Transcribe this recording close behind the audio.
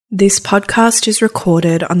This podcast is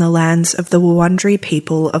recorded on the lands of the Wurundjeri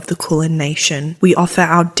people of the Kulin Nation. We offer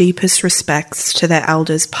our deepest respects to their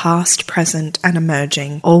elders past, present and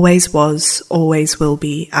emerging. Always was, always will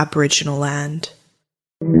be Aboriginal land.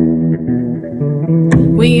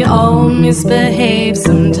 We all misbehave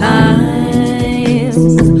sometimes.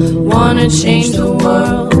 Wanna change the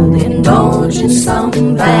world, indulge in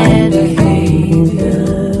some bad behavior.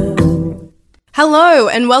 Hello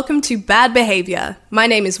and welcome to Bad Behaviour. My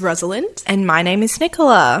name is Rosalind. And my name is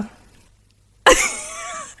Nicola.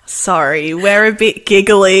 Sorry, we're a bit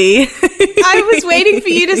giggly. I was waiting for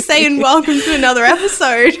you to say and welcome to another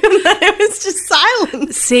episode, and then it was just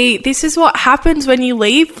silence. See, this is what happens when you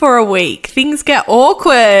leave for a week. Things get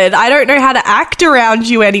awkward. I don't know how to act around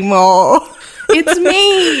you anymore. It's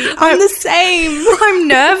me. I'm the same. I'm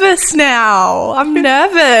nervous now. I'm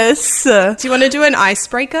nervous. Do you want to do an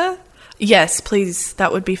icebreaker? Yes, please.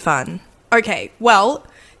 That would be fun. Okay, well,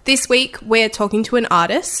 this week we're talking to an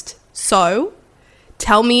artist, so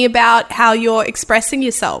tell me about how you're expressing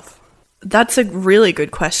yourself. That's a really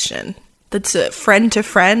good question. That's a friend to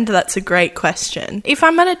friend. That's a great question. If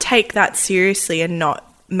I'm going to take that seriously and not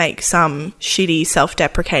make some shitty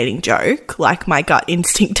self-deprecating joke like my gut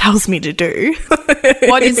instinct tells me to do.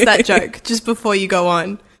 What is that joke, just before you go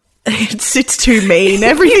on? It's too mean.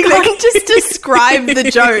 Everything. You can't just describe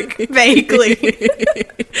the joke vaguely.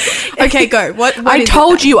 Okay, go. What I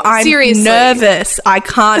told you I'm Seriously. nervous. I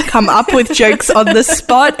can't come up with jokes on the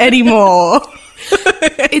spot anymore.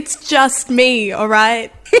 It's just me, all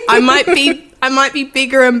right? I might be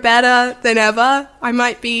bigger and better than ever. I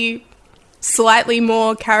might be slightly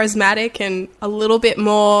more charismatic and a little bit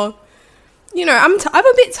more, I'm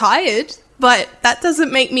a bit tired, but that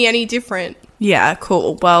doesn't make me any different. Yeah,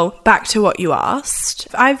 cool. Well, back to what you asked.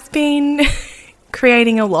 I've been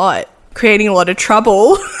creating a lot of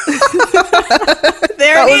trouble.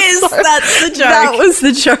 There it is. That's the joke. That was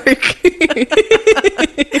the joke.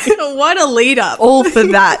 What a lead up. All for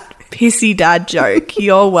that pissy dad joke.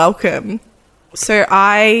 You're welcome. So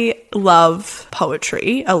I love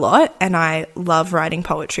poetry a lot and I love writing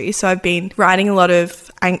poetry. So I've been writing a lot of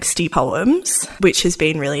angsty poems, which has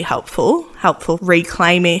been really helpful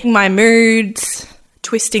reclaiming my moods,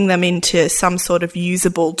 twisting them into some sort of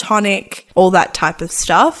usable tonic, all that type of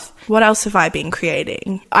stuff. What else have I been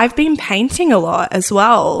creating? I've been painting a lot as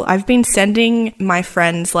well. I've been sending my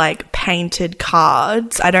friends like painted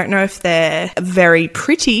cards. I don't know if they're very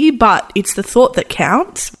pretty, but it's the thought that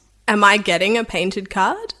counts. Am I getting a painted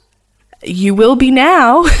card? You will be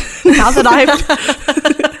now. Now that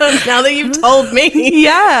now that you've told me.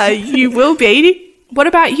 Yeah, you will be. What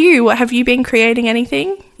about you? Have you been creating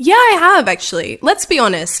anything? Yeah, I have actually. Let's be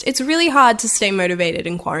honest. It's really hard to stay motivated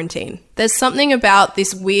in quarantine. There's something about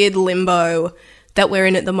this weird limbo that we're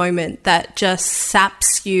in at the moment that just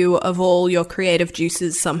saps you of all your creative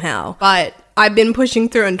juices somehow. But I've been pushing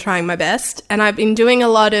through and trying my best, and I've been doing a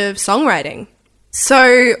lot of songwriting.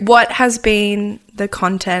 So what has been the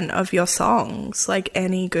content of your songs? Like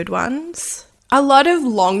any good ones? A lot of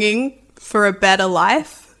longing for a better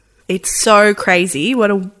life. It's so crazy.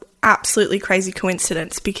 What a absolutely crazy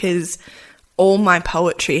coincidence, because all my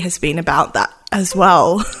poetry has been about that as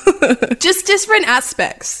well. Just different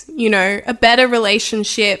aspects, a better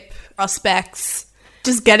relationship, prospects,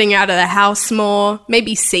 just getting out of the house more,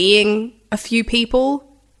 maybe seeing a few people.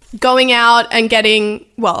 Going out and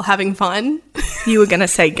having fun. You were going to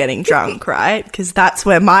say getting drunk, right? Because that's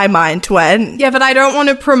where my mind went. Yeah, but I don't want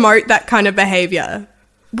to promote that kind of behaviour.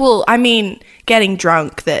 Well, I mean, getting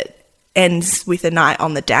drunk that ends with a night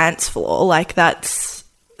on the dance floor, like that's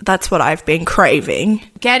what I've been craving.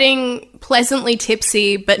 Getting pleasantly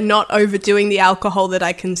tipsy but not overdoing the alcohol that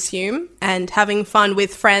I consume, and having fun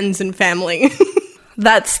with friends and family.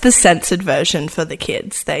 That's the censored version for the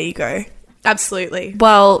kids. There you go. Absolutely.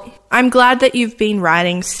 Well, I'm glad that you've been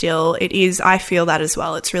writing still. I feel that as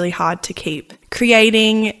well. It's really hard to keep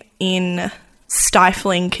creating in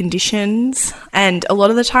stifling conditions. And a lot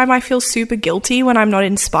of the time I feel super guilty when I'm not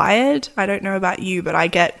inspired. I don't know about you, but I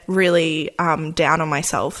get really down on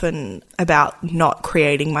myself and about not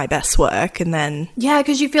creating my best work. And then... Yeah,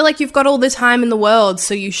 because you feel like you've got all the time in the world,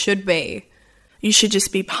 so you should be. You should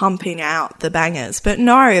just be pumping out the bangers. But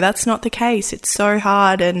no, that's not the case. It's so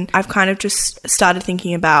hard. And I've kind of just started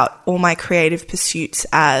thinking about all my creative pursuits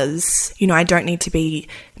as, I don't need to be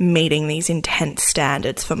meeting these intense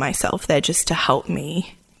standards for myself. They're just to help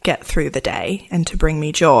me get through the day and to bring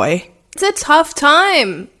me joy. It's a tough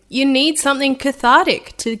time. You need something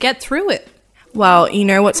cathartic to get through it. Well,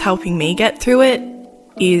 what's helping me get through it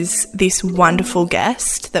is this wonderful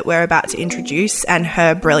guest that we're about to introduce and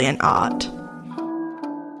her brilliant art.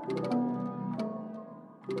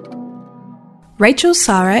 Rachel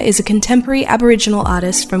Sara is a contemporary Aboriginal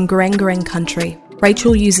artist from Garang country.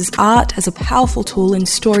 Rachel uses art as a powerful tool in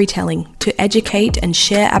storytelling to educate and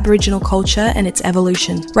share Aboriginal culture and its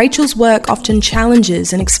evolution. Rachel's work often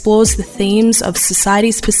challenges and explores the themes of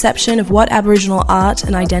society's perception of what Aboriginal art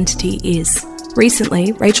and identity is.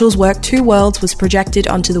 Recently, Rachel's work Two Worlds was projected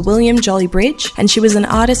onto the William Jolly Bridge, and she was an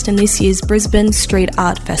artist in this year's Brisbane Street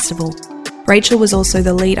Art Festival. Rachel was also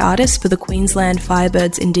the lead artist for the Queensland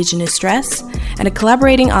Firebirds Indigenous Dress and a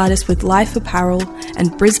collaborating artist with Life Apparel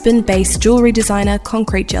and Brisbane-based jewellery designer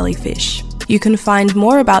Concrete Jellyfish. You can find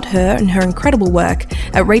more about her and her incredible work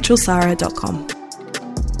at rachelsara.com.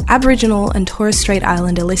 Aboriginal and Torres Strait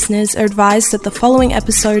Islander listeners are advised that the following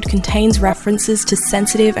episode contains references to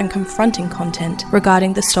sensitive and confronting content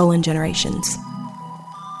regarding the stolen generations.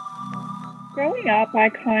 Growing up, I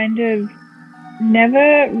kind of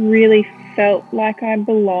never really felt like I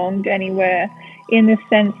belonged anywhere, in the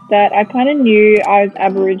sense that I kind of knew I was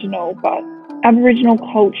Aboriginal, but Aboriginal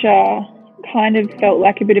culture kind of felt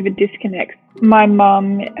like a bit of a disconnect. My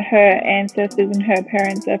mum, her ancestors and her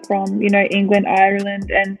parents are from, England, Ireland,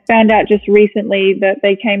 and found out just recently that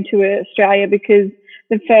they came to Australia because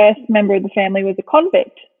the first member of the family was a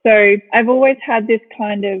convict. So I've always had this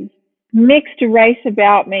kind of mixed race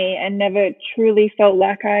about me and never truly felt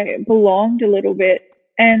like I belonged a little bit.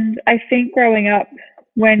 And I think growing up,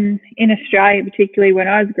 when in Australia, particularly when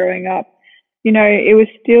I was growing up, it was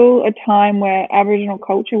still a time where Aboriginal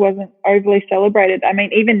culture wasn't overly celebrated. I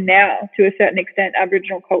mean, even now, to a certain extent,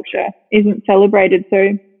 Aboriginal culture isn't celebrated. So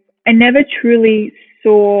I never truly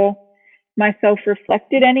saw myself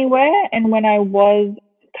reflected anywhere. And when I was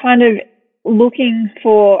kind of looking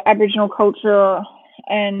for Aboriginal culture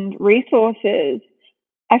and resources,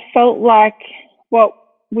 I felt like what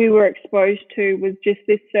we were exposed to was just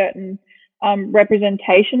this certain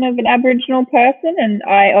representation of an Aboriginal person, and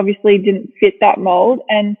I obviously didn't fit that mold.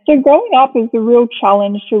 And so growing up was a real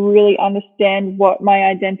challenge to really understand what my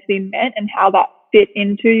identity meant and how that fit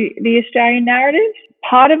into the Australian narrative.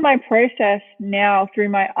 Part of my process now through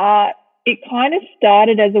my art, it kind of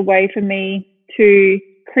started as a way for me to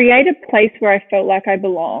create a place where I felt like I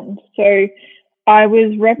belonged. So I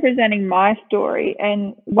was representing my story,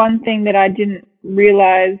 and one thing that I didn't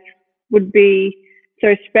realize would be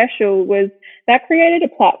so special was that created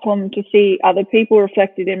a platform to see other people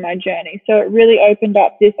reflected in my journey. So it really opened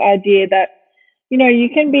up this idea that, you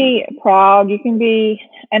can be proud, you can be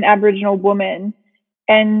an Aboriginal woman,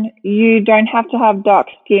 and you don't have to have dark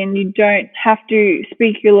skin, you don't have to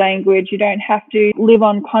speak your language, you don't have to live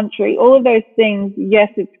on country. All of those things, yes,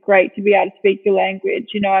 it's great to be able to speak your language.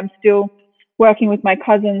 I'm still working with my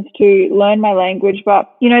cousins to learn my language, but,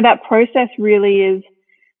 that process really is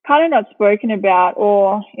kind of not spoken about,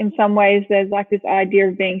 or in some ways there's like this idea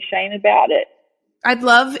of being shame about it. I'd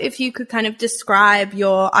love if you could kind of describe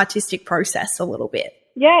your artistic process a little bit.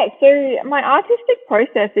 Yeah, so my artistic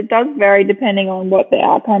process, it does vary depending on what the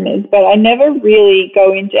outcome is, but I never really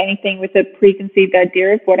go into anything with a preconceived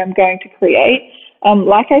idea of what I'm going to create.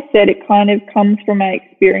 Like I said, it kind of comes from my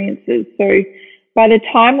experiences. So by the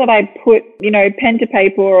time that I put, pen to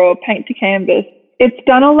paper or paint to canvas, it's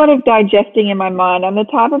done a lot of digesting in my mind. I'm the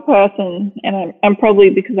type of person, and I'm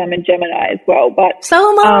probably because I'm a Gemini as well, but so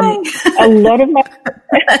am I. A lot of my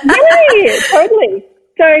yeah, totally.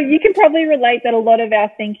 So you can probably relate that a lot of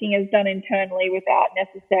our thinking is done internally without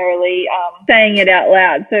necessarily saying it out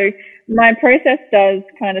loud. So my process does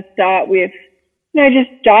kind of start with,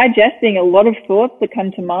 just digesting a lot of thoughts that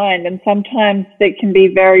come to mind, and sometimes they can be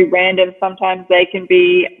very random. Sometimes they can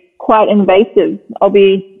be quite invasive. I'll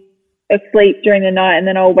be asleep during the night and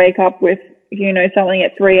then I'll wake up with, something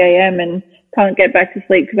at 3 a.m. and can't get back to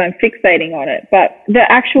sleep because I'm fixating on it. But the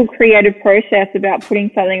actual creative process about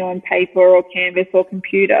putting something on paper or canvas or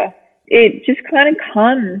computer, it just kind of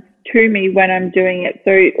comes to me when I'm doing it.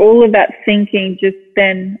 So all of that thinking, just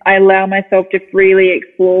then I allow myself to freely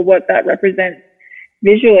explore what that represents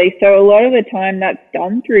visually. So a lot of the time that's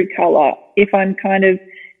done through color. If I'm kind of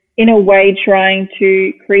in a way trying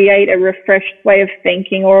to create a refreshed way of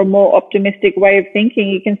thinking or a more optimistic way of thinking,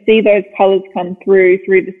 you can see those colors come through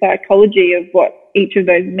the psychology of what each of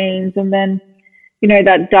those means. And then,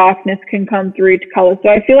 that darkness can come through to color. So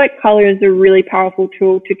I feel like color is a really powerful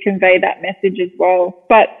tool to convey that message as well.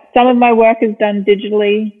 But some of my work is done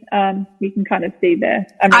digitally. You can kind of see there.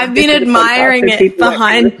 I've been admiring it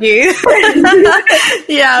behind you.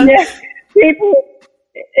 Yeah.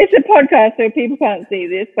 It's a podcast, so people can't see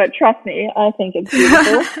this, but trust me, I think it's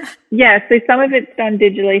beautiful. Yeah, so some of it's done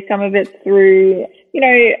digitally, some of it's through,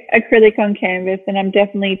 acrylic on canvas, and I'm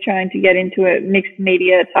definitely trying to get into a mixed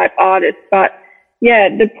media type artist. But Yeah,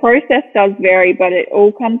 the process does vary, but it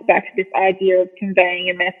all comes back to this idea of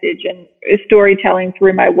conveying a message and storytelling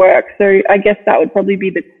through my work. So I guess that would probably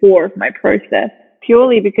be the core of my process,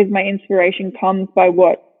 purely because my inspiration comes by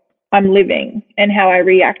what I'm living and how I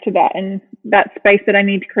react to that, and that space that I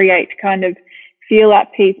need to create to kind of feel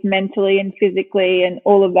at peace mentally and physically and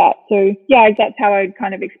all of that. So yeah, that's how I would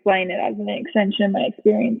kind of explain it, as an extension of my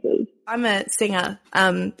experiences. I'm a singer,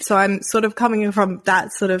 so I'm sort of coming from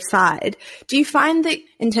that sort of side. Do you find that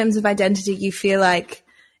in terms of identity, you feel like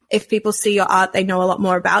if people see your art, they know a lot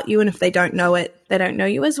more about you, and if they don't know it, they don't know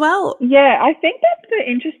you as well? Yeah, I think that's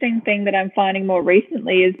the interesting thing that I'm finding more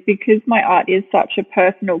recently, is because my art is such a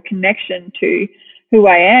personal connection to who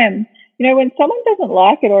I am. You know, when someone doesn't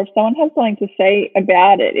like it, or if someone has something to say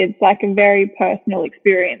about it, it's like a very personal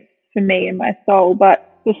experience for me and my soul. But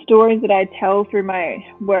the stories that I tell through my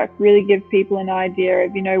work really give people an idea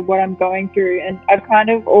of, you know, what I'm going through. And I've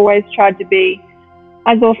kind of always tried to be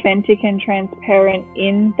as authentic and transparent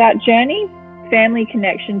in that journey. Family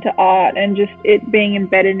connection to art and just it being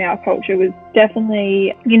embedded in our culture was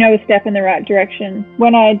definitely, you know, a step in the right direction.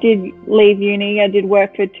 When I did leave uni, I did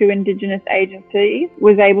work for 2 Indigenous agencies,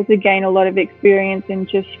 was able to gain a lot of experience in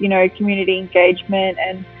just, you know, community engagement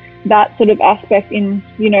and that sort of aspect in,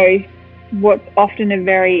 you know, what's often a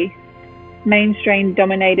very mainstream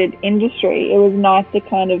dominated industry. It was nice to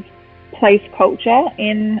kind of place culture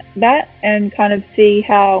in that and kind of see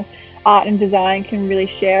how art and design can really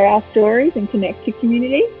share our stories and connect to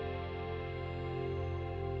community.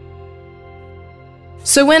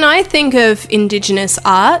 So when I think of Indigenous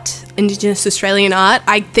art, Indigenous Australian art,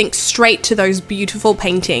 I think straight to those beautiful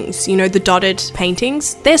paintings, you know, the dotted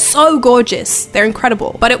paintings. They're so gorgeous. They're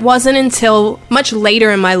incredible. But it wasn't until much later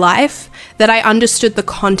in my life that I understood the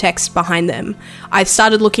context behind them. I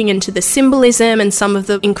started looking into the symbolism and some of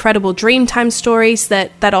the incredible Dreamtime stories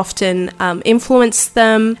that often influence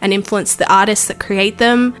them and influence the artists that create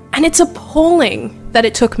them. And it's appalling that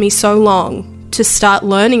it took me so long to start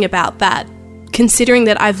learning about that. Considering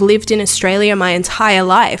that I've lived in Australia my entire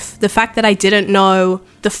life, the fact that I didn't know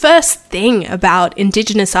the first thing about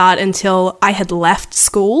Indigenous art until I had left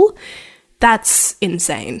school, that's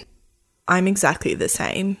insane. I'm exactly the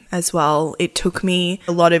same as well. It took me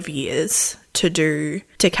a lot of years to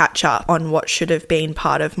catch up on what should have been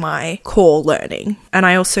part of my core learning. And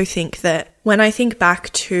I also think that when I think back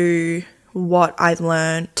to what I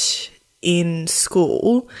learnt in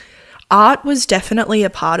school, art was definitely a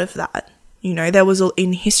part of that. You know,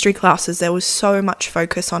 in history classes, there was so much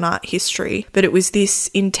focus on art history, but it was this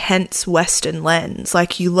intense Western lens.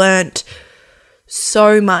 Like, you learnt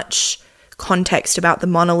so much context about the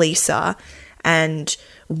Mona Lisa and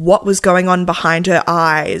what was going on behind her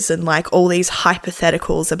eyes and like all these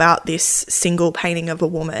hypotheticals about this single painting of a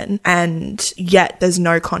woman, and yet there's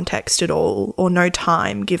no context at all or no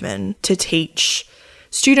time given to teach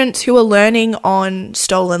students who are learning on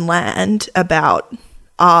stolen land about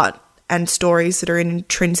art and stories that are an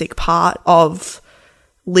intrinsic part of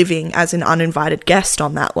living as an uninvited guest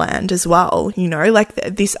on that land as well. You know, like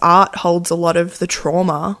this art holds a lot of the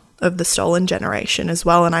trauma of the stolen generation as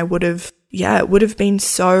well. And it would have been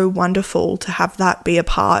so wonderful to have that be a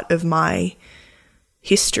part of my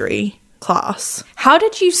history class. How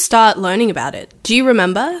did you start learning about it? Do you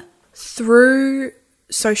remember? Through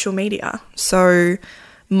social media. So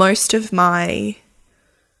most of my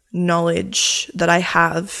knowledge that I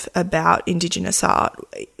have about Indigenous art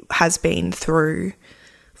has been through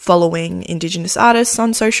following Indigenous artists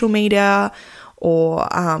on social media or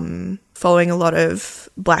following a lot of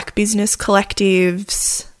Black business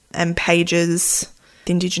collectives and pages,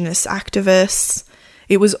 Indigenous activists.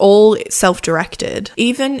 It was all self-directed.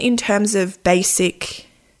 Even in terms of basic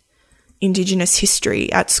Indigenous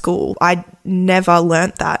history at school, I never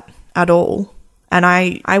learnt that at all. And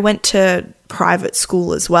I went to private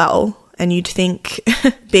school as well, and you'd think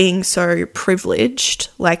being so privileged,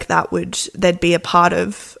 like there'd be a part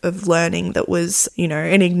of learning that was, you know,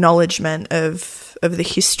 an acknowledgement of the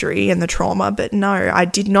history and the trauma. But no, I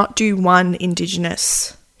did not do one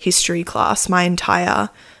Indigenous history class my entire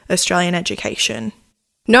Australian education.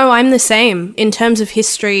 No, I'm the same. In terms of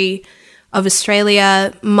history of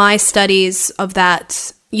Australia, my studies of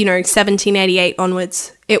that, you know, 1788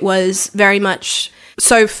 onwards, it was very much...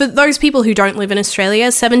 So for those people who don't live in Australia,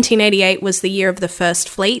 1788 was the year of the First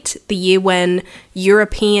Fleet, the year when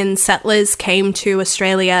European settlers came to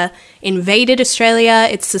Australia, invaded Australia.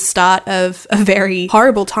 It's the start of a very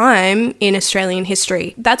horrible time in Australian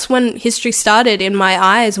history. That's when history started in my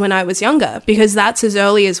eyes when I was younger, because that's as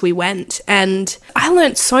early as we went. And I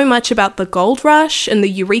learned so much about the gold rush and the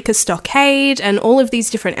Eureka Stockade and all of these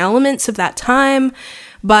different elements of that time.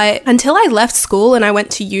 But until I left school and I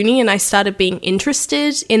went to uni and I started being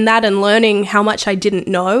interested in that and learning how much I didn't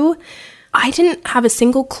know, I didn't have a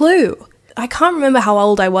single clue. I can't remember how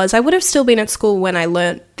old I was. I would have still been at school when I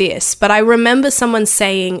learnt this, but I remember someone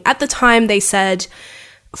saying, at the time they said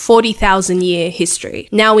 40,000 year history.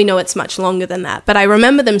 Now we know it's much longer than that, but I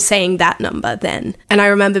remember them saying that number then, and I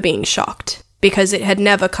remember being shocked because it had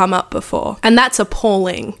never come up before. And that's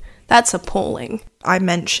appalling. That's appalling. I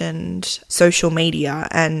mentioned social media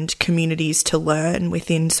and communities to learn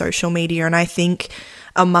within social media, and I think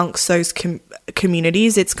amongst those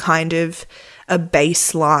communities, it's kind of a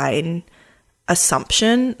baseline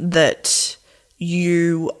assumption that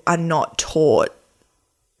you are not taught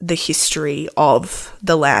the history of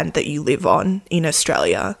the land that you live on in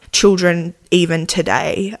Australia. Children, even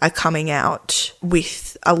today, are coming out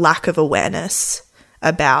with a lack of awareness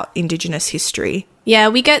about Indigenous history. Yeah,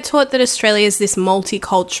 we get taught that Australia is this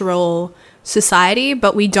multicultural society,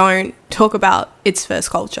 but we don't talk about its first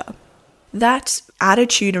culture. That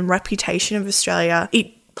attitude and reputation of Australia,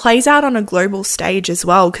 it plays out on a global stage as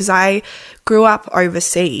well, because I grew up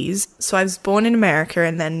overseas. So I was born in America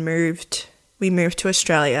and then we moved to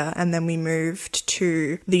Australia, and then we moved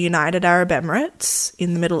to the United Arab Emirates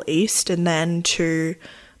in the Middle East, and then to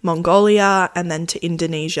Mongolia, and then to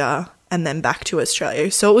Indonesia, and then back to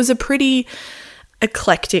Australia. So it was a pretty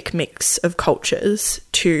eclectic mix of cultures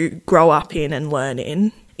to grow up in and learn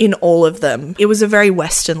in all of them. It was a very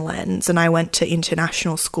Western lens, and I went to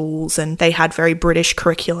international schools and they had very British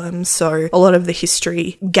curriculums. So a lot of the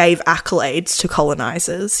history gave accolades to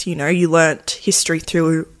colonizers. You know, you learnt history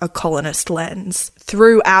through a colonist lens.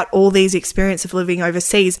 Throughout all these experiences of living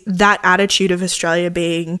overseas, that attitude of Australia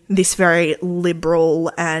being this very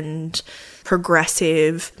liberal and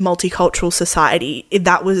progressive, multicultural society,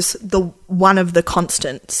 that was one of the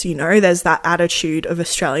constants, you know. There's that attitude of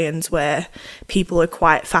Australians where people are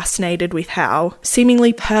quite fascinated with how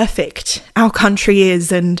seemingly perfect our country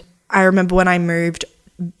is. And I remember when I moved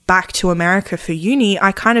back to America for uni,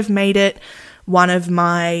 I kind of made it one of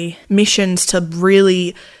my missions to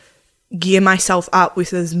really gear myself up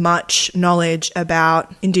with as much knowledge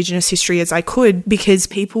about Indigenous history as I could, because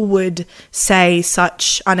people would say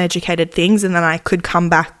such uneducated things, and then I could come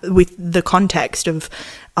back with the context of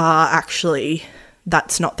actually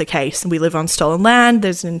that's not the case. We live on stolen land,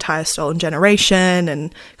 there's an entire stolen generation,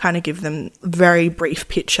 and kind of give them a very brief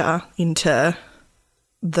picture into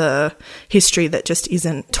the history that just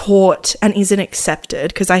isn't taught and isn't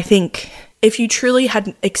accepted. Because I think if you truly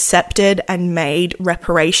had accepted and made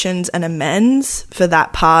reparations and amends for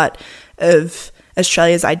that part of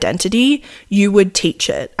Australia's identity, you would teach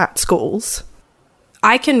it at schools.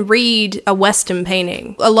 I can read a Western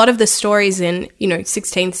painting. A lot of the stories in,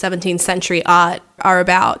 16th, 17th century art are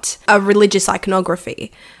about a religious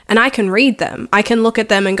iconography. And I can read them. I can look at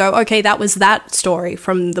them and go, okay, that was that story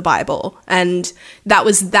from the Bible. And that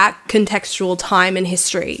was that contextual time in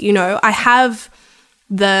history. I have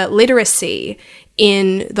the literacy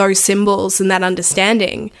in those symbols and that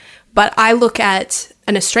understanding. But I look at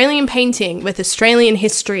an Australian painting with Australian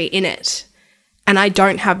history in it, and I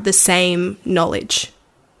don't have the same knowledge.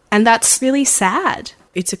 And that's really sad.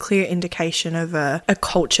 It's a clear indication of a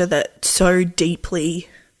culture that so deeply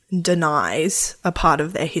denies a part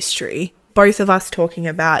of their history. Both of us talking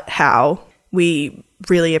about how we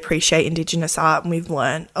really appreciate Indigenous art, and we've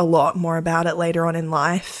learned a lot more about it later on in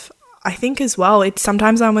life. I think as well,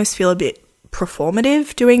 sometimes I almost feel a bit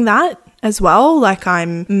performative doing that as well, like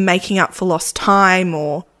I'm making up for lost time,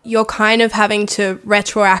 or you're kind of having to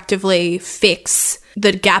retroactively fix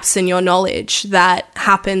the gaps in your knowledge that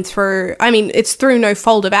happened through, it's through no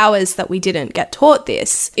fault of ours that we didn't get taught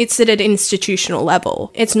this. It's at an institutional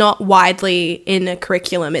level. It's not widely in a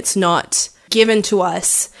curriculum. It's not given to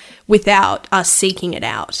us without us seeking it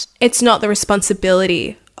out. It's not the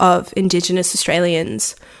responsibility of Indigenous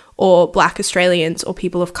Australians or Black Australians or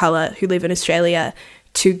people of colour who live in Australia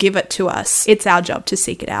to give it to us. It's our job to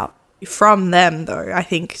seek it out. From them, though, I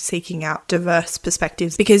think seeking out diverse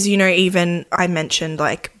perspectives, because, even I mentioned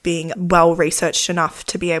like being well researched enough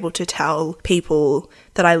to be able to tell people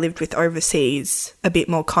that I lived with overseas a bit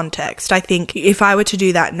more context. I think if I were to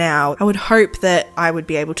do that now, I would hope that I would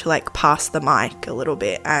be able to like pass the mic a little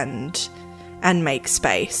bit and make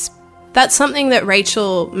space. That's something that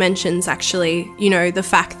Rachel mentions, actually, the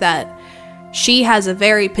fact that she has a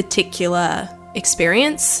very particular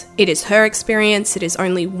experience. It is her experience. It is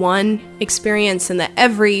only one experience, and that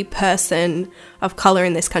every person of colour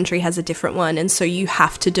in this country has a different one. And so you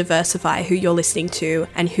have to diversify who you're listening to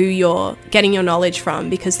and who you're getting your knowledge from,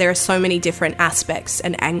 because there are so many different aspects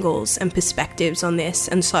and angles and perspectives on this.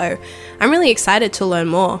 And so I'm really excited to learn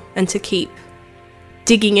more and to keep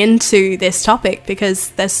digging into this topic because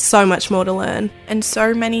there's so much more to learn. And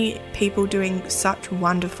so many people doing such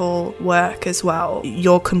wonderful work as well.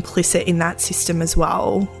 You're complicit in that system as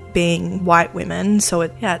well, being white women. So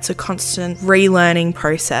it's a constant relearning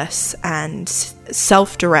process and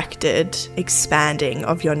self-directed expanding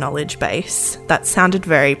of your knowledge base. That sounded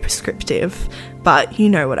very prescriptive, but you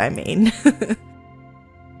know what I mean.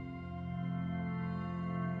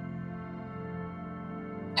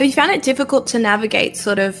 Have you found it difficult to navigate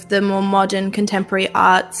sort of the more modern contemporary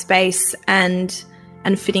art space and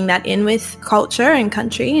fitting that in with culture and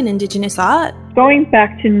country and Indigenous art? Going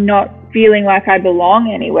back to not feeling like I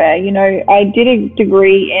belong anywhere, I did a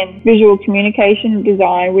degree in visual communication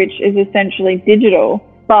design, which is essentially digital.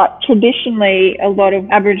 But traditionally, a lot of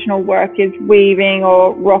Aboriginal work is weaving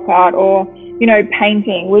or rock art or,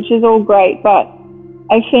 painting, which is all great. But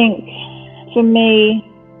I think for me,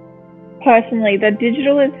 personally, that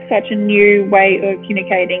digital is such a new way of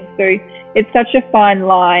communicating. So it's such a fine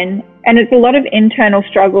line, and it's a lot of internal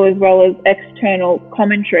struggle as well as external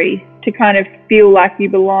commentary to kind of feel like you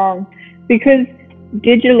belong. Because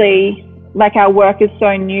digitally, like, our work is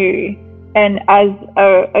so new, and as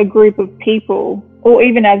a group of people, or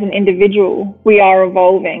even as an individual, we are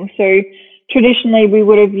evolving. So traditionally we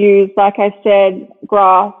would have used, like I said,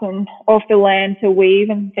 grass and off the land to weave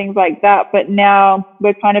and things like that. But now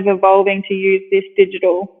we're kind of evolving to use this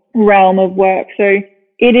digital realm of work. So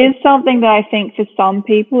it is something that I think for some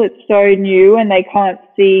people it's so new and they can't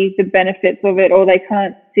see the benefits of it, or they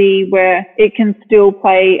can't see where it can still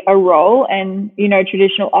play a role and,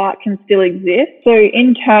 traditional art can still exist. So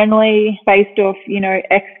internally, based off,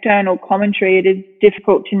 external commentary, it is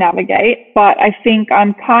difficult to navigate. But I think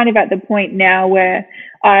I'm kind of at the point now where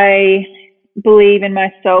I believe in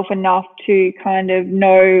myself enough to kind of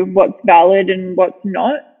know what's valid and what's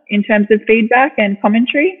not in terms of feedback and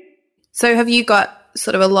commentary. So have you got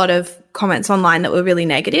sort of a lot of comments online that were really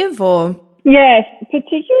negative, or? Yes,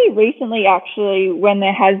 particularly recently, actually, when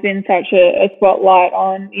there has been such a spotlight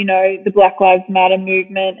on, the Black Lives Matter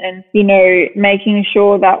movement and, making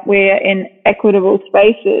sure that we're in equitable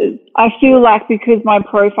spaces. I feel like because my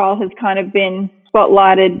profile has kind of been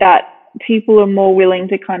spotlighted, that people are more willing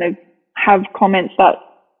to kind of have comments that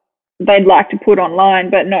they'd like to put online,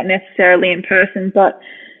 but not necessarily in person. But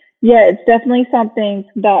yeah, it's definitely something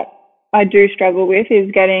that I do struggle with,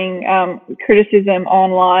 is getting criticism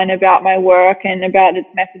online about my work and about its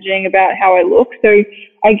messaging, about how I look. So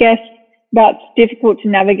I guess that's difficult to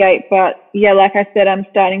navigate. But yeah, like I said, I'm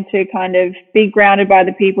starting to kind of be grounded by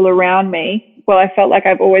the people around me. Well, I felt like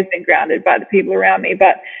I've always been grounded by the people around me,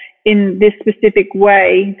 but in this specific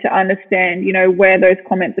way to understand, where those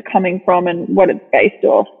comments are coming from and what it's based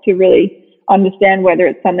off, to really understand whether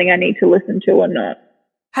it's something I need to listen to or not.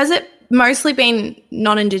 Has it mostly been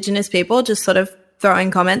non-Indigenous people just sort of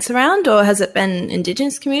throwing comments around, or has it been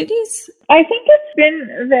Indigenous communities? I think it's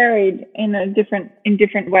been varied in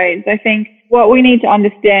different ways. I think what we need to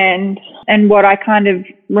understand, and what I kind of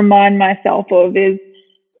remind myself of, is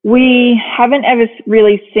we haven't ever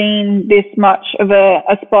really seen this much of a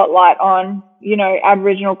spotlight on,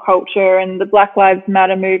 Aboriginal culture and the Black Lives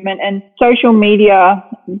Matter movement, and social media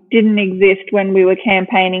didn't exist when we were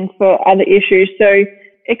campaigning for other issues. So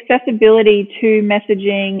accessibility to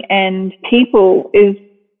messaging and people is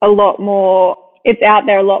a lot more, it's out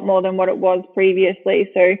there a lot more than what it was previously.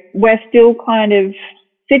 So we're still kind of,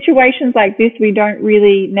 situations like this, we don't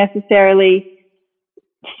really necessarily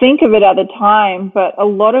think of it at the time, but a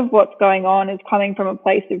lot of what's going on is coming from a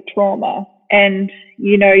place of trauma. And,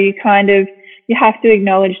 you have to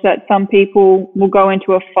acknowledge that some people will go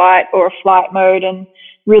into a fight or a flight mode and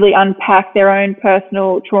really unpack their own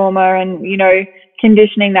personal trauma and,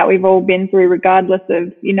 conditioning that we've all been through, regardless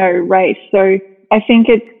of, race. So I think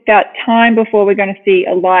it's that time before we're going to see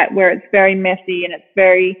a light where it's very messy and it's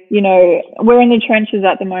very, we're in the trenches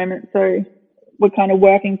at the moment. So we're kind of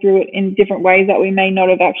working through it in different ways that we may not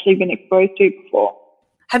have actually been exposed to before.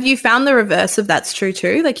 Have you found the reverse of that's true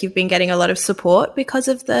too? Like, you've been getting a lot of support because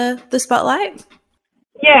of the spotlight?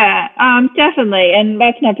 Yeah, definitely. And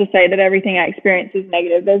that's not to say that everything I experience is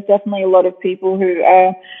negative. There's definitely a lot of people who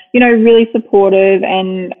are, really supportive,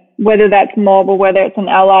 and whether that's mob or whether it's an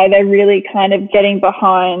ally, they're really kind of getting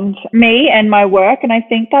behind me and my work. And I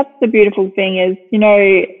think that's the beautiful thing is,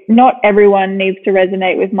 not everyone needs to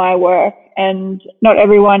resonate with my work, and not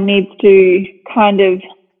everyone needs to kind of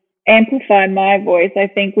amplify my voice. I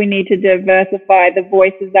think we need to diversify the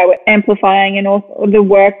voices that we're amplifying and also the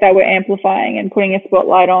work that we're amplifying and putting a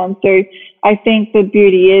spotlight on. So I think the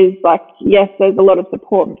beauty is, like, yes, there's a lot of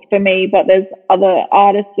support for me, but there's other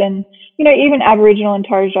artists and, you know, even Aboriginal and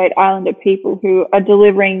Torres Strait Islander people who are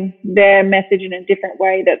delivering their message in a different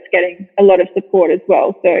way that's getting a lot of support as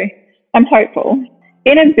well. So I'm hopeful.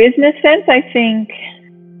 In a business sense, I think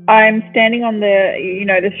I'm standing on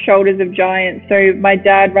the shoulders of giants. So my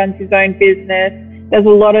dad runs his own business. There's a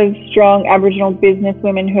lot of strong Aboriginal business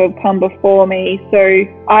women who have come before me. So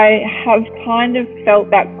I have kind of felt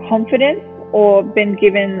that confidence or been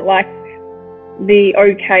given like the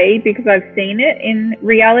okay because I've seen it in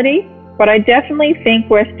reality. But I definitely think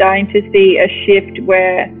we're starting to see a shift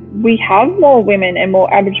where we have more women and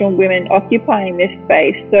more Aboriginal women occupying this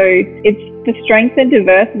space. So it's the strength and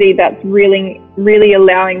diversity that's really, really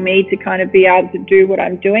allowing me to kind of be able to do what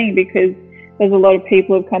I'm doing, because there's a lot of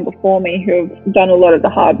people who've come before me who have done a lot of the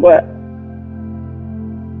hard work.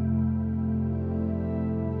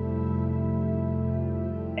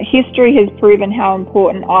 History has proven how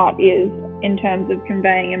important art is in terms of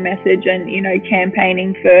conveying a message and, you know,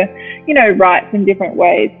 campaigning for, you know, rights in different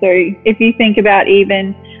ways. So if you think about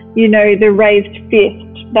even, you know, the raised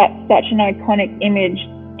fist, that's such an iconic image.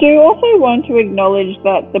 I do also want to acknowledge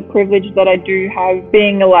that the privilege that I do have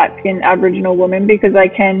being a light-skinned Aboriginal woman, because I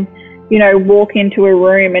can, you know, walk into a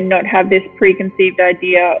room and not have this preconceived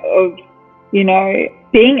idea of, you know,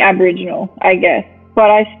 being Aboriginal, I guess. But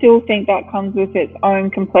I still think that comes with its own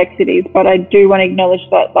complexities. But I do want to acknowledge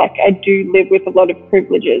that, like, I do live with a lot of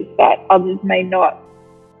privileges that others may not.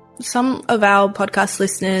 Some of our podcast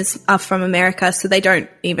listeners are from America, so they don't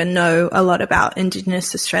even know a lot about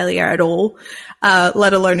Indigenous Australia at all,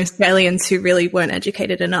 let alone Australians who really weren't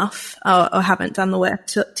educated enough or haven't done the work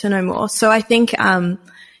to know more. So I think,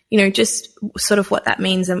 you know, just sort of what that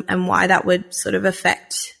means and why that would sort of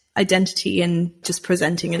affect identity and just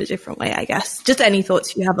presenting in a different way, I guess. Just any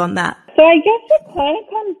thoughts you have on that? So I guess it kind of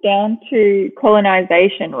comes down to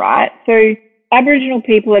colonisation, right? So Aboriginal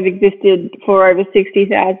people have existed for over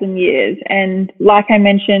 60,000 years. And like I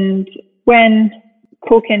mentioned, when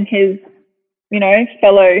Cook and his, you know,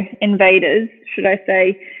 fellow invaders, should I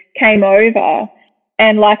say, came over,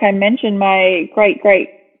 and like I mentioned, my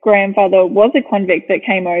great-great-grandfather was a convict that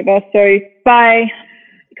came over. So by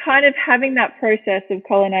kind of having that process of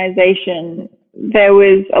colonisation, there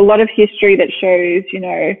was a lot of history that shows, you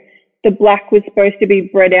know, the black was supposed to be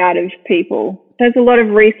bred out of people. There's a lot of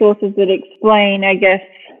resources that explain, I guess,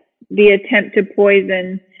 the attempt to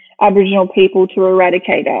poison Aboriginal people to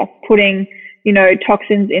eradicate us, putting, you know,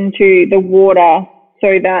 toxins into the water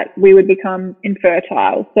so that we would become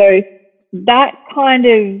infertile. So that kind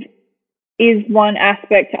of is one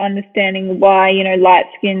aspect to understanding why, you know,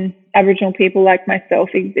 light-skinned Aboriginal people like myself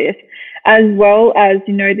exist, as well as,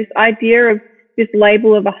 you know, this idea of this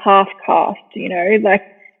label of a half caste, you know, like,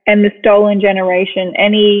 and the stolen generation.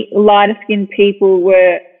 Any lighter skinned people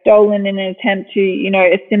were stolen in an attempt to, you know,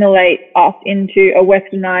 assimilate us into a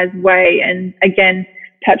westernized way. And again,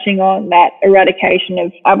 touching on that eradication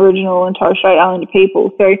of Aboriginal and Torres Strait Islander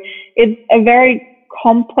people. So it's a very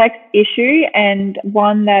complex issue and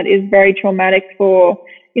one that is very traumatic for,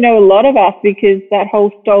 you know, a lot of us, because that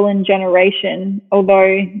whole stolen generation,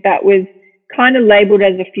 although that was kind of labeled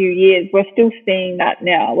as a few years, we're still seeing that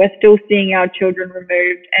now. We're still seeing our children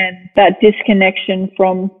removed and that disconnection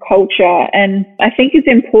from culture. And I think it's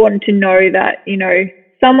important to know that, you know,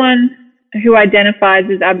 someone who identifies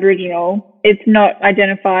as Aboriginal, it's not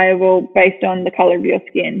identifiable based on the color of your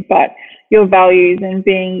skin, but your values and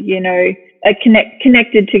being, you know,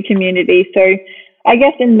 connected to community. So I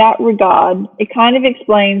guess in that regard, it kind of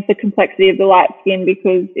explains the complexity of the light skin,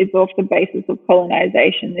 because it's off the basis of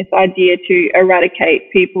colonization, this idea to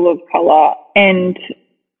eradicate people of color and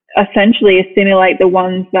essentially assimilate the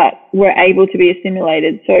ones that were able to be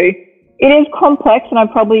assimilated. So it is complex, and I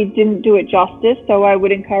probably didn't do it justice. So I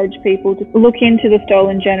would encourage people to look into the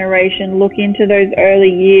stolen generation, look into those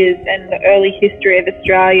early years and the early history of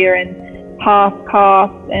Australia and half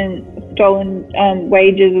caste and stolen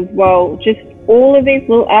wages as well. Just all of these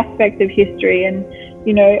little aspects of history. And,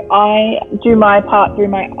 you know, I do my part through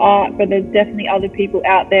my art, but there's definitely other people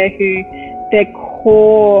out there who their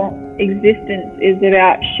core existence is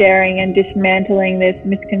about sharing and dismantling these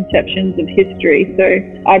misconceptions of history.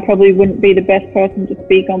 So I probably wouldn't be the best person to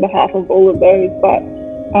speak on behalf of all of those, but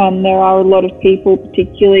there are a lot of people,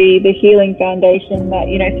 particularly the Healing Foundation, that,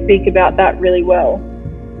 you know, speak about that really well.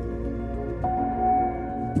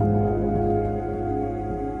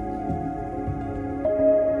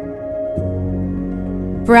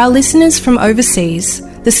 For our listeners from overseas,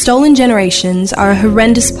 The stolen generations are a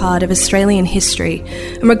horrendous part of Australian history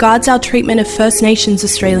and regards our treatment of First Nations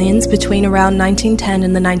Australians between around 1910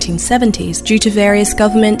 and the 1970s due to various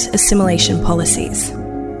government assimilation policies.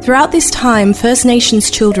 Throughout this time, First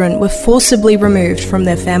Nations children were forcibly removed from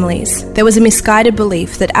their families. There was a misguided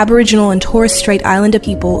belief that Aboriginal and Torres Strait Islander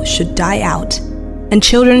people should die out, and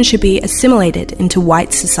children should be assimilated into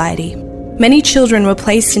white society. Many children were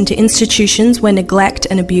placed into institutions where neglect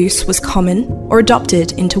and abuse was common, or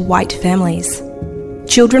adopted into white families.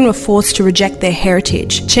 Children were forced to reject their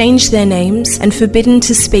heritage, change their names, and forbidden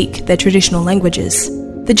to speak their traditional languages.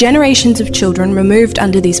 The generations of children removed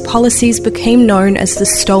under these policies became known as the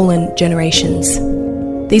stolen generations.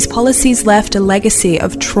 These policies left a legacy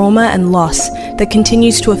of trauma and loss that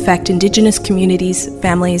continues to affect Indigenous communities,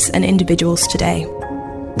 families, and individuals today.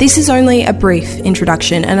 This is only a brief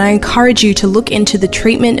introduction, and I encourage you to look into the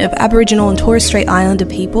treatment of Aboriginal and Torres Strait Islander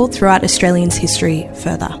people throughout Australia's history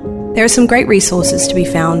further. There are some great resources to be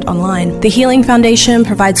found online. The Healing Foundation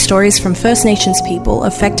provides stories from First Nations people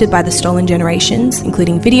affected by the stolen generations,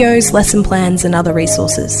 including videos, lesson plans, and other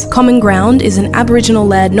resources. Common Ground is an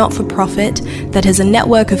Aboriginal-led not-for-profit that has a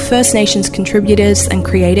network of First Nations contributors and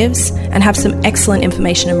creatives and have some excellent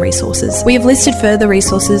information and resources. We have listed further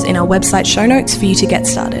resources in our website show notes for you to get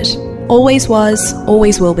started. Always was,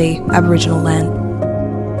 always will be Aboriginal land.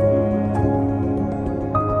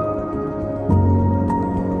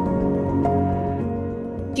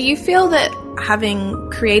 Do you feel that having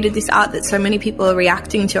created this art that so many people are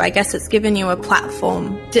reacting to, I guess it's given you a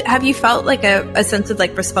platform? Have you felt like a sense of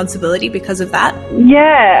like responsibility because of that?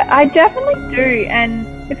 Yeah, I definitely do. And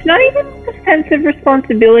it's not even a sense of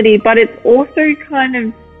responsibility, but it's also kind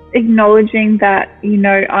of acknowledging that, you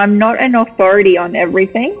know, I'm not an authority on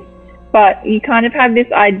everything, but you kind of have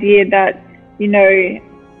this idea that, you know,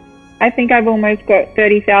 I think I've almost got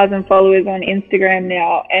 30,000 followers on Instagram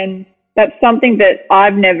now, and that's something that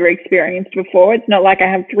I've never experienced before. It's not like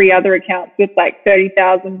I have 3 other accounts with like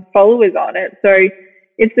 30,000 followers on it. So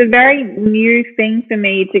it's a very new thing for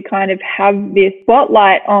me to kind of have this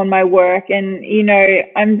spotlight on my work. And, you know,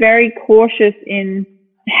 I'm very cautious in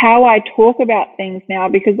how I talk about things now,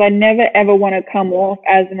 because I never ever want to come off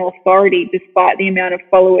as an authority despite the amount of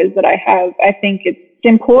followers that I have. I think it's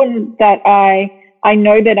important that I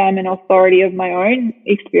know that I'm an authority of my own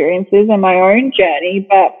experiences and my own journey,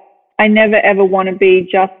 but I never ever want to be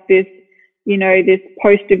just this, you know, this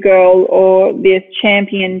poster girl or this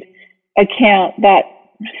championed account that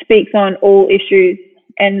speaks on all issues,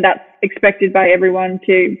 and that's expected by everyone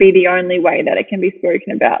to be the only way that it can be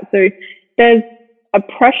spoken about. So there's a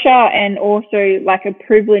pressure and also like a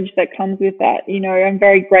privilege that comes with that. You know, I'm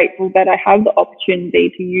very grateful that I have the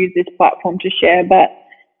opportunity to use this platform to share, but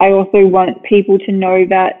I also want people to know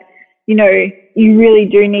that, you know, you really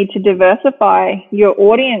do need to diversify your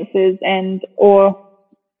audiences or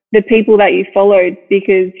the people that you followed,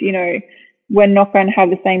 because, you know, we're not going to have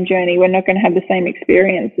the same journey. We're not going to have the same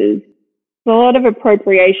experiences. There's a lot of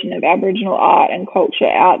appropriation of Aboriginal art and culture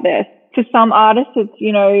out there. For some artists, it's,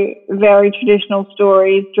 you know, very traditional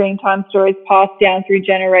stories, Dreamtime stories passed down through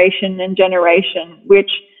generation and generation,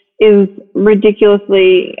 which is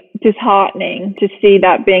ridiculously disheartening to see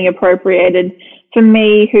that being appropriated. For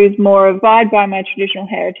me, who's more abide by my traditional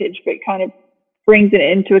heritage, but kind of brings it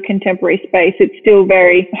into a contemporary space, it's still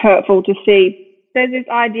very hurtful to see. There's this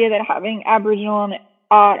idea that having Aboriginal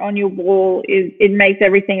art on your wall it makes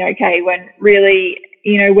everything okay, when really,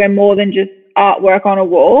 you know, we're more than just artwork on a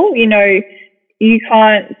wall. You know, you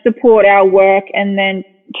can't support our work and then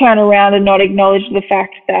turn around and not acknowledge the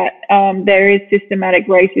fact that there is systematic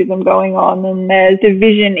racism going on, and there's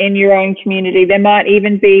division in your own community. There might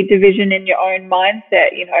even be division in your own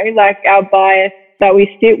mindset, you know, like our bias that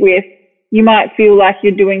we sit with. You might feel like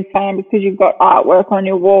you're doing fine because you've got artwork on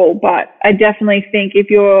your wall, but I definitely think if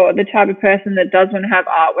you're the type of person that does want to have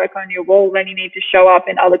artwork on your wall, then you need to show up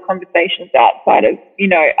in other conversations outside of, you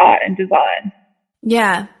know, art and design.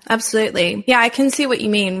 Yeah, absolutely. Yeah, I can see what you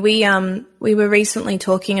mean. We were recently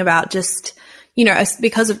talking about just, you know,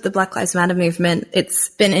 because of the Black Lives Matter movement, it's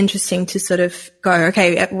been interesting to sort of go,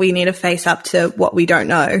 okay, we need to face up to what we don't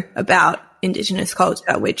know about Indigenous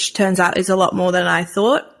culture, which turns out is a lot more than I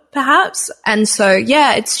thought, perhaps. And so,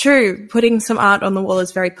 yeah, it's true. Putting some art on the wall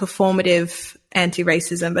is very performative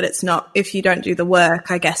anti-racism, but it's not, if you don't do the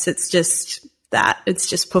work, I guess it's just that. It's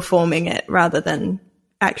just performing it rather than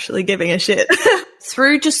actually giving a shit.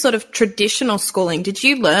 Through just sort of traditional schooling, did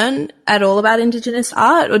you learn at all about Indigenous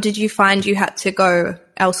art, or did you find you had to go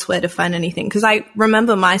elsewhere to find anything? Because I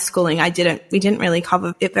remember my schooling, we didn't really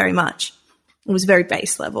cover it very much. It was very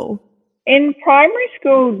base level. In primary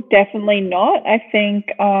school, definitely not. I think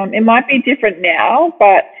it might be different now,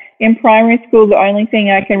 but in primary school, the only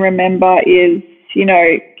thing I can remember is,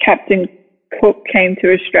 Captain Cook came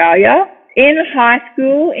to Australia. In high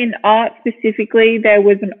school, in art specifically, there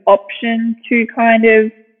was an option to kind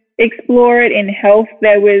of explore it. In health,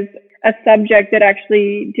 there was a subject that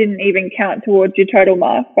actually didn't even count towards your total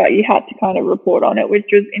mark, but you had to kind of report on it, which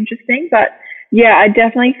was interesting. But yeah, I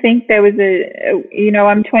definitely think there was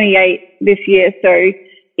I'm 28 this year, so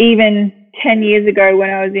even 10 years ago when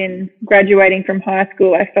I was graduating from high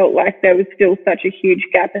school, I felt like there was still such a huge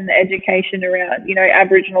gap in the education around,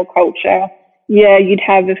 Aboriginal culture. Yeah, you'd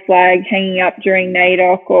have the flag hanging up during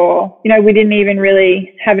NAIDOC, or, we didn't even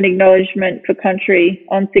really have an acknowledgement for country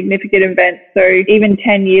on significant events. So even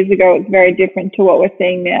 10 years ago, it's very different to what we're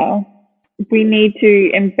seeing now. We need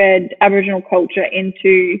to embed Aboriginal culture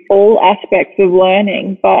into all aspects of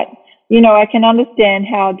learning, but I can understand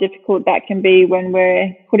how difficult that can be when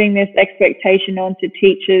we're putting this expectation onto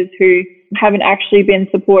teachers who haven't actually been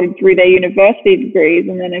supported through their university degrees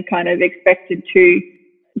and then are kind of expected to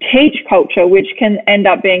teach culture, which can end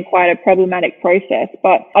up being quite a problematic process.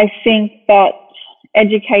 But I think that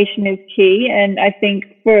education is key, and I think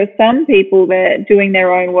for some people they're doing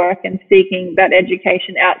their own work and seeking that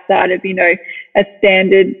education outside of, a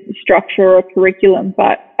standard structure or curriculum.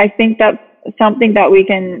 But I think that's something that we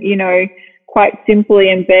can, quite simply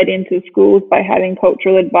embed into schools by having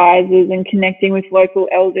cultural advisors and connecting with local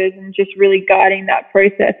elders and just really guiding that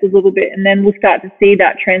process a little bit. And then we'll start to see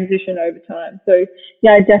that transition over time. So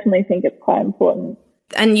yeah, I definitely think it's quite important.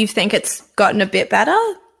 And you think it's gotten a bit better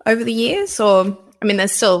over the years, or,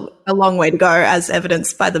 there's still a long way to go as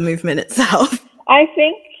evidenced by the movement itself? I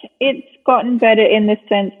think it's gotten better in the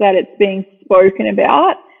sense that it's being spoken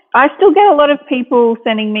about. I still get a lot of people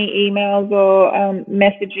sending me emails or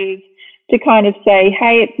messages to kind of say,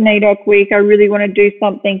 hey, it's NAIDOC week. I really want to do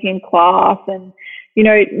something in class. And,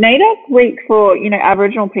 NAIDOC week for,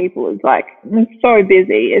 Aboriginal people is so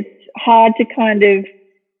busy. It's hard to kind of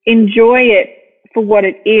enjoy it for what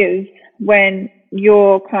it is when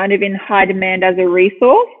you're kind of in high demand as a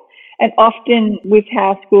resource. And often with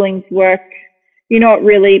how schoolings work, you're not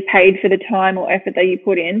really paid for the time or effort that you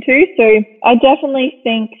put into. So I definitely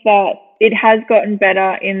think that it has gotten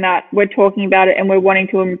better in that we're talking about it and we're wanting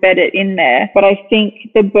to embed it in there. But I think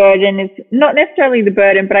the burden is not necessarily the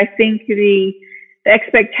burden, but I think the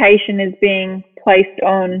expectation is being placed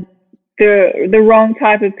on the wrong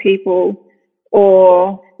type of people,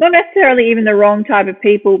 or not necessarily even the wrong type of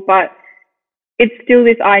people, but it's still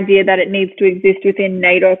this idea that it needs to exist within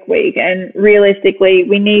NAIDOC week. And realistically,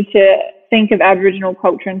 we need to think of Aboriginal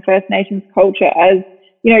culture and First Nations culture as,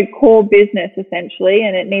 core business essentially,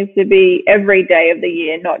 and it needs to be every day of the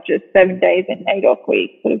year, not just 7 days in NAIDOC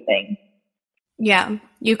week sort of thing. Yeah,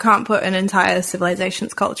 you can't put an entire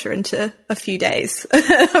civilization's culture into a few days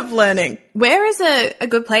of learning. Where is a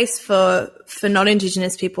good place for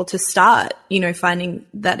non-Indigenous people to start, finding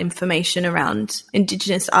that information around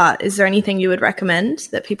Indigenous art? Is there anything you would recommend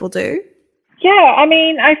that people do? Yeah,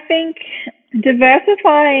 I think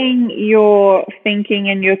diversifying your thinking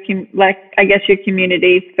and your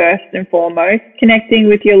communities first and foremost, connecting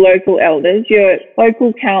with your local elders. Your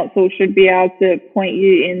local council should be able to point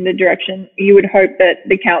you in the direction you would hope that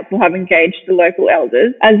the council have engaged the local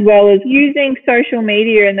elders, as well as using social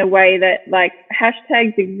media in the way that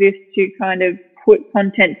hashtags exist to kind of put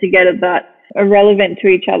content together that are relevant to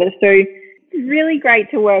each other. So it's really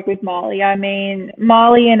great to work with Marley.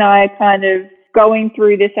 Marley and I are kind of going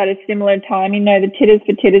through this at a similar time. The Titters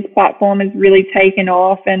for Titters platform has really taken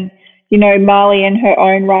off, and, Marley in her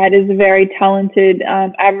own right is a very talented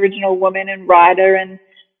Aboriginal woman and writer. And,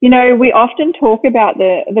 we often talk about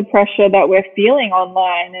the pressure that we're feeling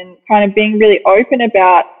online and kind of being really open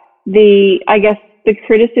about the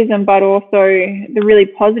criticism, but also the really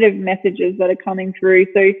positive messages that are coming through.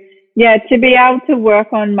 So yeah, to be able to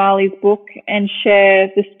work on Marley's book and share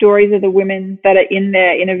the stories of the women that are in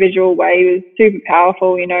there in a visual way was super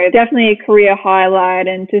powerful. Definitely a career highlight,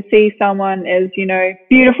 and to see someone as,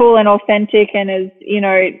 beautiful and authentic and as,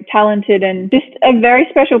 talented and just a very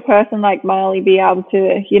special person like Marley be able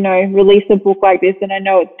to, release a book like this. And I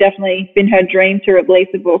know it's definitely been her dream to release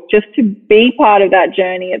a book. Just to be part of that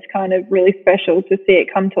journey, it's kind of really special to see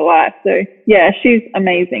it come to life. So yeah, she's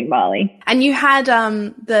amazing, Marley. And you had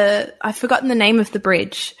I've forgotten the name of the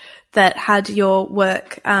bridge that had your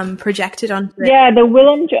work projected onto it. Yeah, the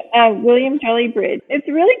William Jolly Bridge. It's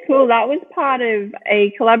really cool. That was part of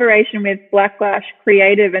a collaboration with Blacklash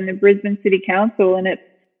Creative and the Brisbane City Council, and it's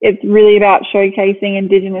it's really about showcasing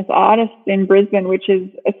Indigenous artists in Brisbane, which is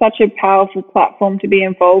such a powerful platform to be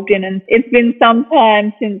involved in. And it's been some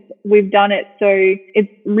time since we've done it, so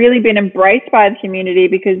it's really been embraced by the community,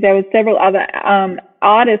 because there were several other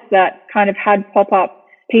artists that kind of had pop-up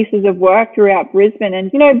pieces of work throughout Brisbane. And,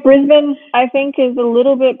 Brisbane, I think, is a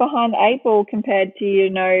little bit behind the 8 ball compared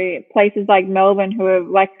to, places like Melbourne, who have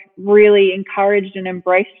really encouraged and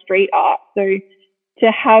embraced street art. So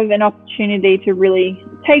to have an opportunity to really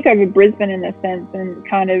take over Brisbane in a sense and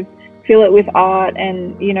kind of fill it with art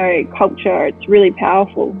and, culture, it's really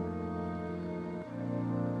powerful.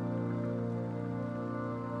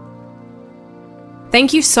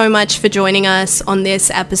 Thank you so much for joining us on this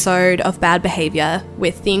episode of Bad Behaviour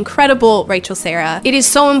with the incredible Rachel Serra. It is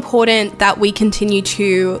so important that we continue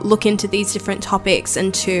to look into these different topics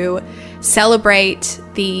and to celebrate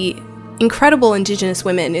the incredible Indigenous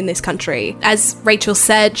women in this country. As Rachel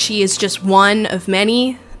said, she is just one of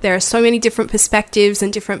many. There are so many different perspectives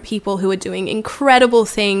and different people who are doing incredible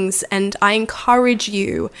things, and I encourage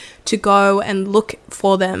you to go and look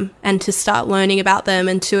for them and to start learning about them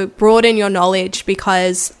and to broaden your knowledge,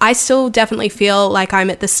 because I still definitely feel like I'm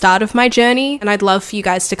at the start of my journey, and I'd love for you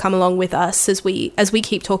guys to come along with us as we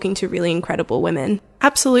keep talking to really incredible women.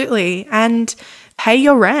 Absolutely. And pay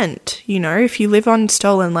your rent. If you live on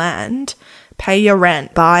stolen land, pay your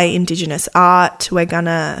rent, buy Indigenous art. We're going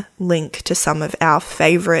to link to some of our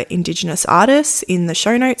favourite Indigenous artists in the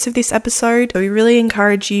show notes of this episode. We really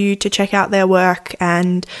encourage you to check out their work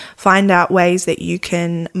and find out ways that you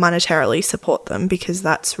can monetarily support them, because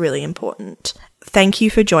that's really important. Thank you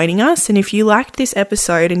for joining us. And if you liked this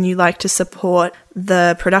episode and you like to support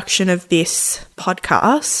the production of this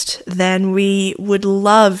podcast, then we would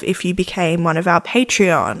love if you became one of our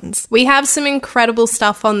Patreons. We have some incredible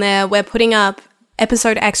stuff on there. We're putting up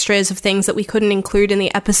episode extras of things that we couldn't include in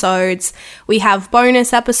the episodes. We have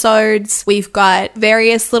bonus episodes. We've got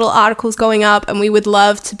various little articles going up, and we would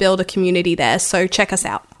love to build a community there. So check us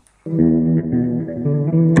out.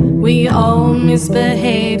 We all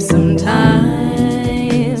misbehave sometimes.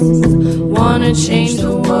 Wanna change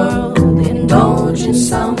the world, indulge in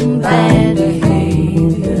some bad